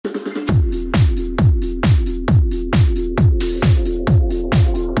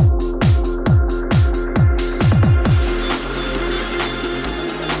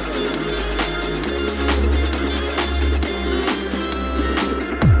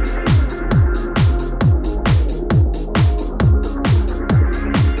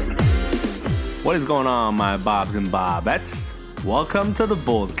What is going on, my Bobs and Bobettes? Welcome to the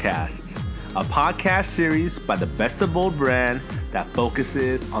Boldcast, a podcast series by the Best of Bold brand that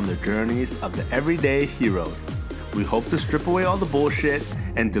focuses on the journeys of the everyday heroes. We hope to strip away all the bullshit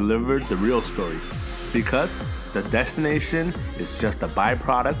and deliver the real story, because the destination is just a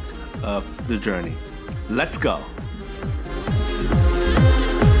byproduct of the journey. Let's go.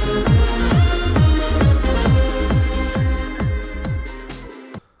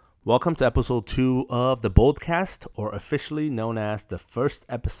 Welcome to episode 2 of the Boldcast, or officially known as the first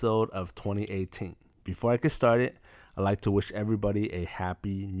episode of 2018. Before I get started, I'd like to wish everybody a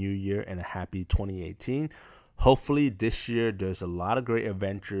happy new year and a happy 2018. Hopefully this year there's a lot of great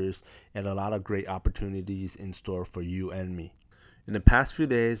adventures and a lot of great opportunities in store for you and me. In the past few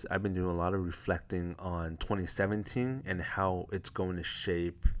days, I've been doing a lot of reflecting on 2017 and how it's going to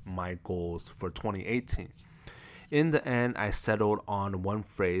shape my goals for 2018. In the end, I settled on one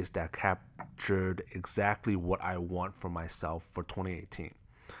phrase that captured exactly what I want for myself for 2018.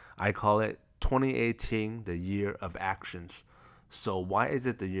 I call it 2018, the year of actions. So why is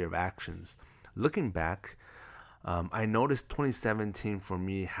it the year of actions? Looking back, I noticed 2017 for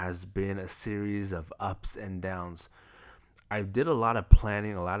me has been a series of ups and downs. I did a lot of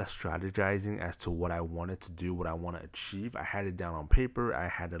planning, a lot of strategizing as to what I wanted to do, what I want to achieve. I had it down on paper, I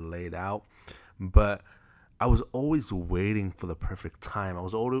had it laid out, but I was always waiting for the perfect time. I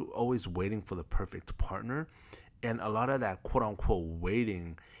was always waiting for the perfect partner. And a lot of that quote unquote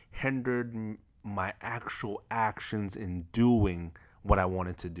waiting hindered my actual actions in doing what I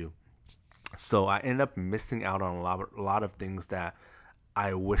wanted to do. So I ended up missing out on a lot of things that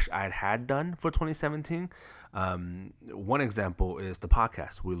I wish I had done for 2017. One example is the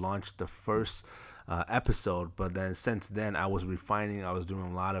podcast. We launched the first episode, but then since then I was refining. I was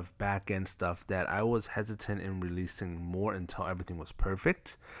doing a lot of back end stuff that I was hesitant in releasing more until everything was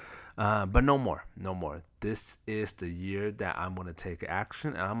perfect. But no more. This is the year that I'm going to take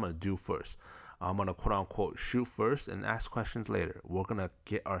action and I'm going to do first. I'm going to quote unquote shoot first and ask questions later. We're going to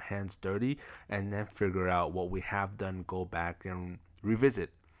get our hands dirty and then figure out what we have done, go back and revisit.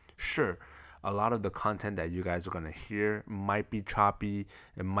 Sure, a lot of the content that you guys are going to hear might be choppy.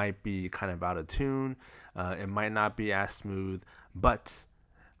 It might be kind of out of tune. It might not be as smooth, but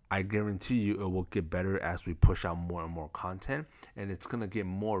I guarantee you it will get better as we push out more and more content, and it's going to get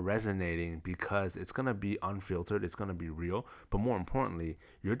more resonating because it's going to be unfiltered. It's going to be real, but more importantly,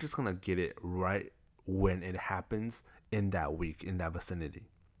 you're just going to get it right when it happens in that week, in that vicinity.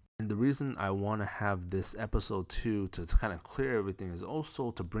 And the reason I want to have this episode 2 to kind of clear everything is also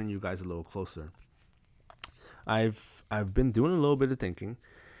to bring you guys a little closer. I've been doing a little bit of thinking,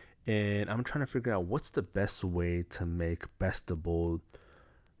 and I'm trying to figure out what's the best way to make Best of Bold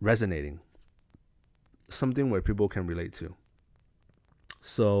resonating, something where people can relate to.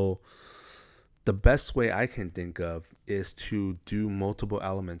 So the best way I can think of is to do multiple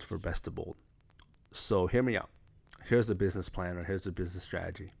elements for Best of Bold. So hear me out. Here's the business plan, or here's the business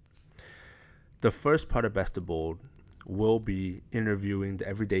strategy. The first part of Best of Bold will be interviewing the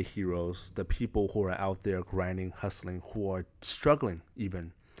everyday heroes, the people who are out there grinding, hustling, who are struggling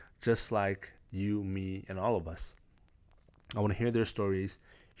even, just like you, me, and all of us. I want to hear their stories,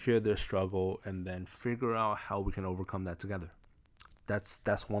 hear their struggle, and then figure out how we can overcome that together.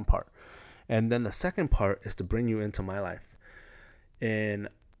 That's one part. And then the second part is to bring you into my life. And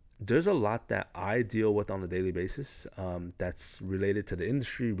there's a lot that I deal with on a daily basis that's related to the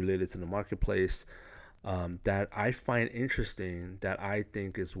industry, related to the marketplace, that I find interesting, that I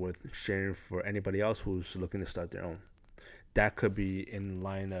think is worth sharing for anybody else who's looking to start their own. That could be in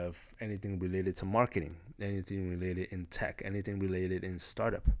line of anything related to marketing, anything related in tech, anything related in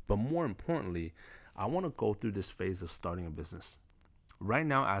startup. But more importantly, I want to go through this phase of starting a business. Right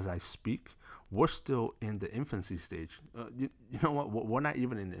now, as I speak, we're still in the infancy stage. You know what? We're not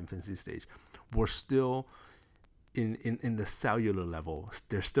even in the infancy stage. We're still in the cellular level.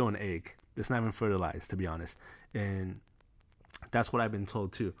 There's still an egg. It's not even fertilized, to be honest. And that's what I've been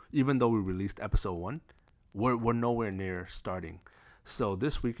told too. Even though we released episode 1, we're nowhere near starting. So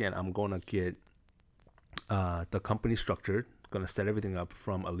this weekend, I'm going to get the company structured, going to set everything up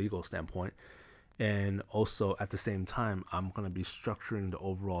from a legal standpoint. And also at the same time, I'm going to be structuring the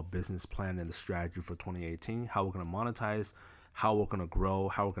overall business plan and the strategy for 2018, how we're going to monetize, how we're going to grow,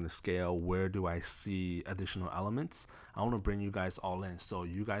 how we're going to scale, where do I see additional elements. I want to bring you guys all in so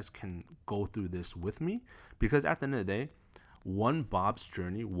you guys can go through this with me, because at the end of the day, one Bob's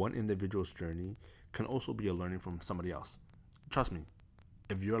journey, one individual's journey can also be a learning from somebody else. Trust me,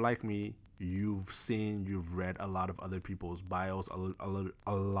 if you're like me, you've read a lot of other people's bios,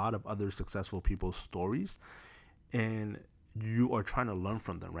 a lot of other successful people's stories, and you are trying to learn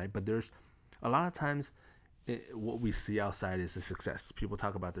from them, right? But there's A lot of times, what we see outside is the success. People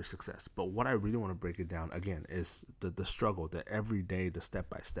talk about their success. But what I really want to break it down, again, is the struggle, the everyday, the step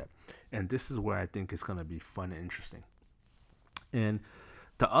by step. And this is where I think it's going to be fun and interesting. And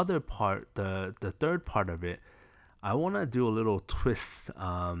the other part, the third part of it, I want to do a little twist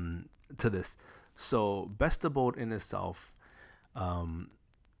to this. So Best of Bold in itself,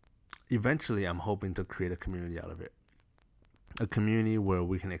 eventually I'm hoping to create a community out of it. A community where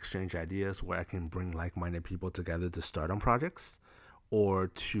we can exchange ideas, where I can bring like-minded people together to start on projects or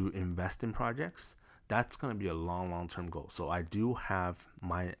to invest in projects. That's going to be a long-term goal. So I do have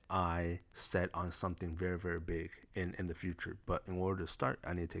my eye set on something very, very big in the future. But in order to start,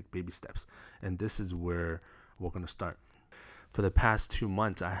 I need to take baby steps. And this is where we're going to start. For the past 2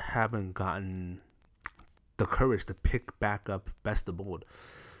 months, I haven't gotten the courage to pick back up Best of Bold.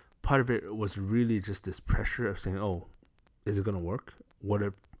 Part of it was really just this pressure of saying, oh, is it going to work? What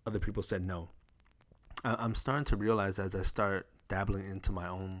if other people said no? I'm starting to realize as I start dabbling into my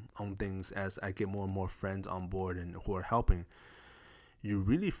own things, as I get more and more friends on board and who are helping, you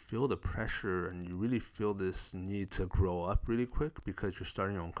really feel the pressure and you really feel this need to grow up really quick because you're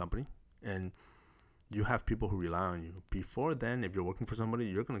starting your own company and you have people who rely on you. Before then, if you're working for somebody,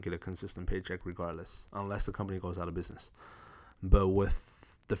 you're going to get a consistent paycheck regardless, unless the company goes out of business. But with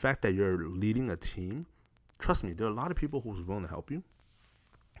the fact that you're leading a team, trust me, there are a lot of people who's willing to help you,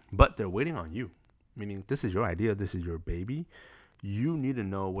 but they're waiting on you. Meaning, this is your idea, this is your baby. You need to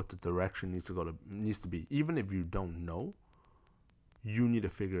know what the direction needs to be. Even if you don't know, you need to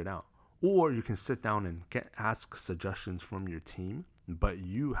figure it out. Or you can sit down and ask suggestions from your team, but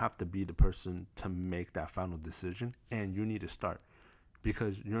you have to be the person to make that final decision, and you need to start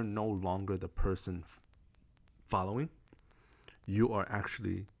because you're no longer the person following. You are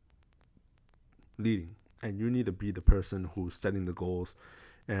actually leading. And you need to be the person who's setting the goals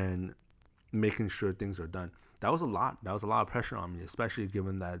and making sure things are done. That was a lot. That was a lot of pressure on me, especially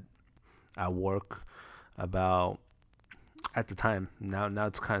given that I work about, at the time, now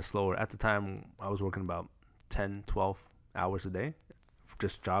it's kind of slower. At the time, I was working about 10, 12 hours a day,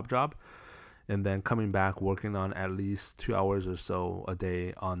 just job. And then coming back, working on at least 2 hours or so a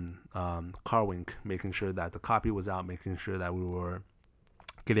day on CarWink, making sure that the copy was out, making sure that we were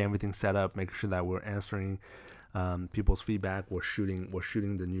getting everything set up, making sure that we're answering people's feedback. We're shooting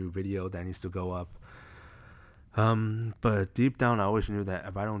the new video that needs to go up. But deep down, I always knew that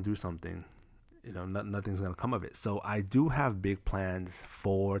if I don't do something, nothing's gonna come of it. So I do have big plans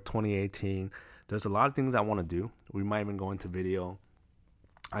for 2018. There's a lot of things I want to do. We might even go into video.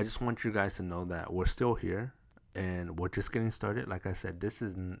 I just want you guys to know that we're still here and we're just getting started. Like I said,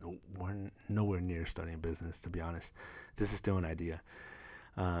 we're nowhere near starting a business, to be honest. This is still an idea.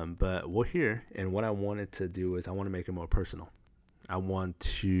 But we're here, and what I wanted to do is I want to make it more personal. I want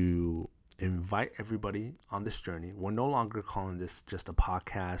to invite everybody on this journey. We're no longer calling this just a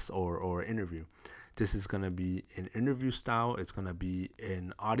podcast or interview. This is going to be an interview style. It's going to be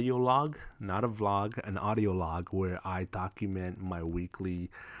an audio log, not a vlog, an audio log where I document my weekly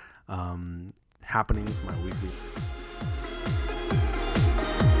happenings, my weekly...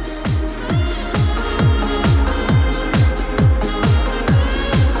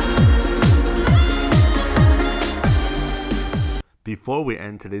 Before we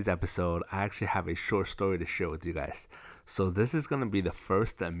end today's episode, I actually have a short story to share with you guys. So this is going to be the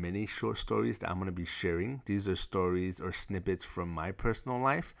first of many short stories that I'm going to be sharing. These are stories or snippets from my personal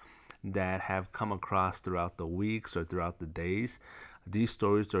life that have come across throughout the weeks or throughout the days. These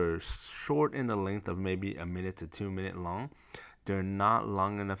stories are short in the length of maybe a minute to 2 minute long. They're not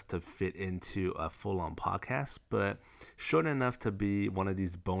long enough to fit into a full-on podcast, but short enough to be one of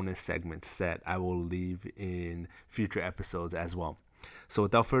these bonus segments that I will leave in future episodes as well. So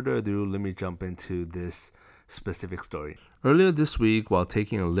without further ado, let me jump into this specific story. Earlier this week, while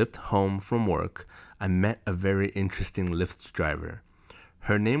taking a Lyft home from work, I met a very interesting Lyft driver.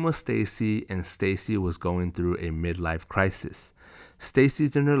 Her name was Stacy, and Stacy was going through a midlife crisis.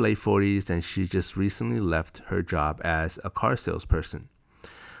 Stacy's in her late 40s, and she just recently left her job as a car salesperson.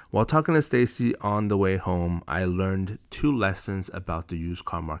 While talking to Stacy on the way home, I learned 2 lessons about the used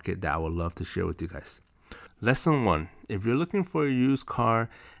car market that I would love to share with you guys. Lesson 1, if you're looking for a used car,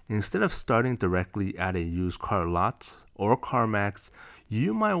 instead of starting directly at a used car lot or CarMax,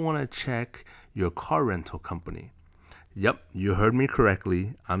 you might want to check your car rental company. Yep, you heard me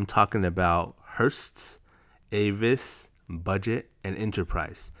correctly. I'm talking about Hearst, Avis, Budget, and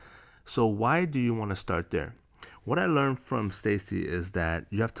Enterprise. So why do you want to start there? What I learned from Stacy is that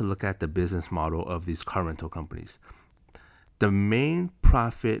you have to look at the business model of these car rental companies. The main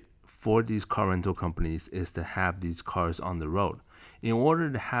profit for these car rental companies is to have these cars on the road. In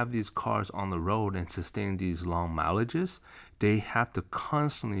order to have these cars on the road and sustain these long mileages, they have to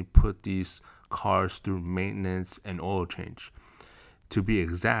constantly put these cars through maintenance and oil change. To be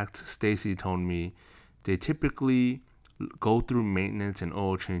exact, Stacy told me they typically go through maintenance and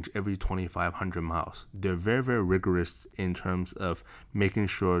oil change every 2,500 miles. They're very, very rigorous in terms of making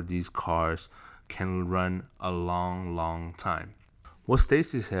sure these cars can run a long, long time. What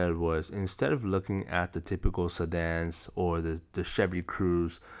Stacy said was, instead of looking at the typical sedans or the Chevy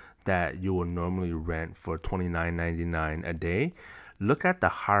Cruze that you will normally rent for $29.99 a day, look at the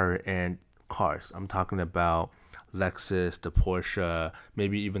higher end cars. I'm talking about Lexus, the Porsche,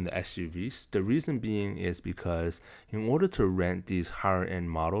 maybe even the SUVs. The reason being is because in order to rent these higher end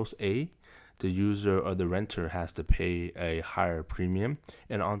models, the user or the renter has to pay a higher premium.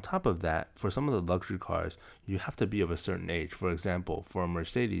 And on top of that, for some of the luxury cars, you have to be of a certain age. For example, for a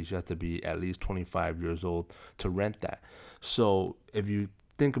Mercedes, you have to be at least 25 years old to rent that. So if you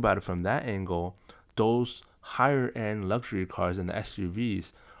think about it from that angle, those higher end luxury cars and the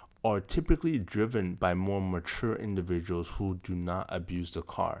SUVs are typically driven by more mature individuals who do not abuse the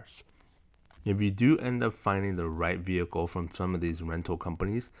cars. If you do end up finding the right vehicle from some of these rental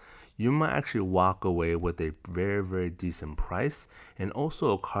companies, you might actually walk away with a very, very decent price and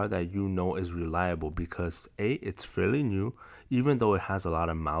also a car that you know is reliable because it's fairly new. Even though it has a lot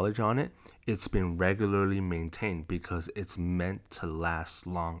of mileage on it, it's been regularly maintained because it's meant to last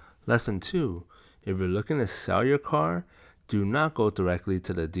long. Lesson 2, if you're looking to sell your car, do not go directly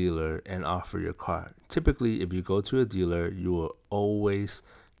to the dealer and offer your car. Typically, if you go to a dealer, you will always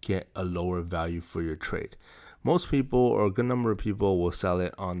get a lower value for your trade. Most people, or a good number of people, will sell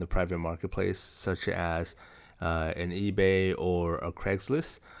it on the private marketplace, such as an eBay or a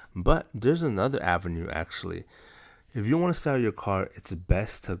Craigslist. But there's another avenue, actually. If you want to sell your car, it's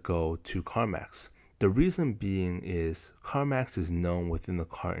best to go to CarMax. The reason being is CarMax is known within the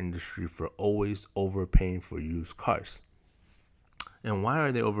car industry for always overpaying for used cars. And why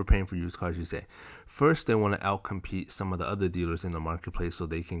are they overpaying for used cars, you say? First, they want to outcompete some of the other dealers in the marketplace so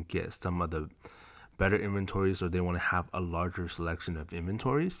they can get some of the better inventories, or they want to have a larger selection of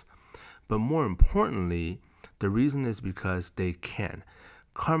inventories. But more importantly, the reason is because they can.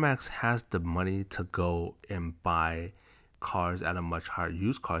 CarMax has the money to go and buy cars at a much higher,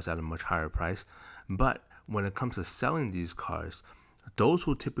 used cars at a much higher price. But when it comes to selling these cars, those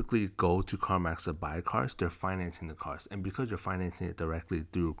who typically go to CarMax to buy cars, they're financing the cars. And because you're financing it directly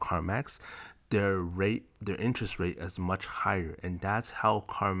through CarMax, their interest rate is much higher. And that's how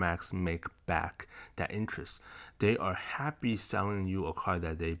CarMax make back that interest. They are happy selling you a car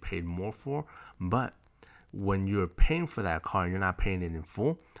that they paid more for, but when you're paying for that car, you're not paying it in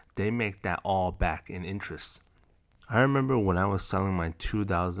full, they make that all back in interest. I remember when I was selling my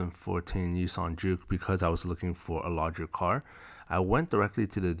 2014 Nissan Juke because I was looking for a larger car, I went directly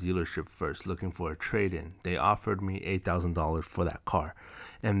to the dealership first looking for a trade-in. They offered me $8,000 for that car.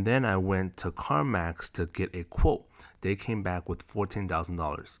 And then I went to CarMax to get a quote. They came back with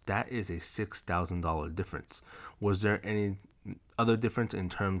 $14,000. That is a $6,000 difference. Was there any other difference in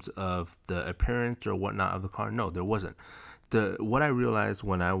terms of the appearance or whatnot of the car? No, there wasn't. What I realized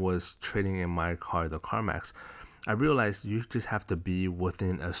when I was trading in my car, the CarMax, I realized you just have to be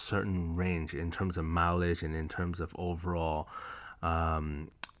within a certain range in terms of mileage and in terms of overall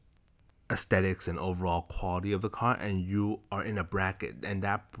aesthetics and overall quality of the car, and you are in a bracket, and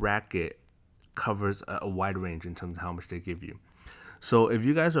that bracket covers a wide range in terms of how much they give you. So if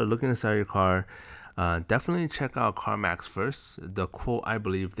you guys are looking to sell your car, definitely check out CarMax first. The quote I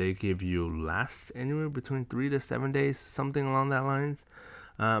believe they give you lasts anywhere between 3 to 7 days, something along that lines.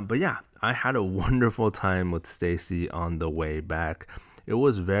 But yeah, I had a wonderful time with Stacy on the way back. It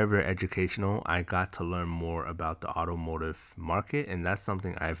was very, very educational. I got to learn more about the automotive market, and that's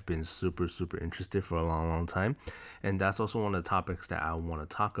something I've been super, super interested for a long, long time. And that's also one of the topics that I want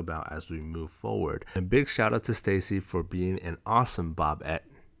to talk about as we move forward. A big shout out to Stacy for being an awesome Bobette.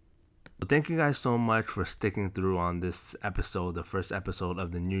 So thank you guys so much for sticking through on this episode, the first episode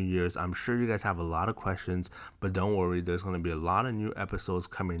of the New Year's. I'm sure you guys have a lot of questions, but don't worry, there's going to be a lot of new episodes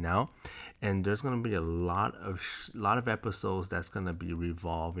coming out, and there's going to be a lot of episodes that's going to be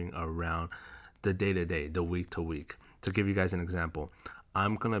revolving around the day-to-day, the week-to-week. To give you guys an example,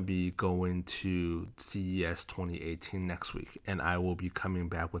 I'm going to be going to CES 2018 next week, and I will be coming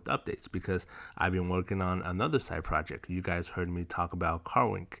back with updates because I've been working on another side project. You guys heard me talk about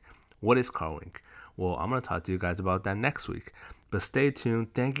CarWink. What is CarWink? Well, I'm going to talk to you guys about that next week. But stay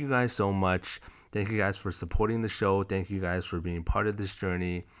tuned. Thank you guys so much. Thank you guys for supporting the show. Thank you guys for being part of this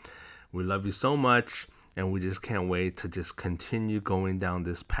journey. We love you so much. And we just can't wait to just continue going down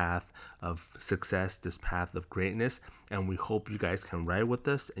this path of success, this path of greatness. And we hope you guys can ride with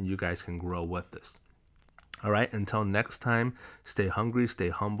us and you guys can grow with us. All right, until next time, stay hungry, stay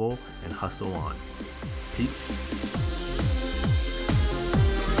humble, and hustle on. Peace.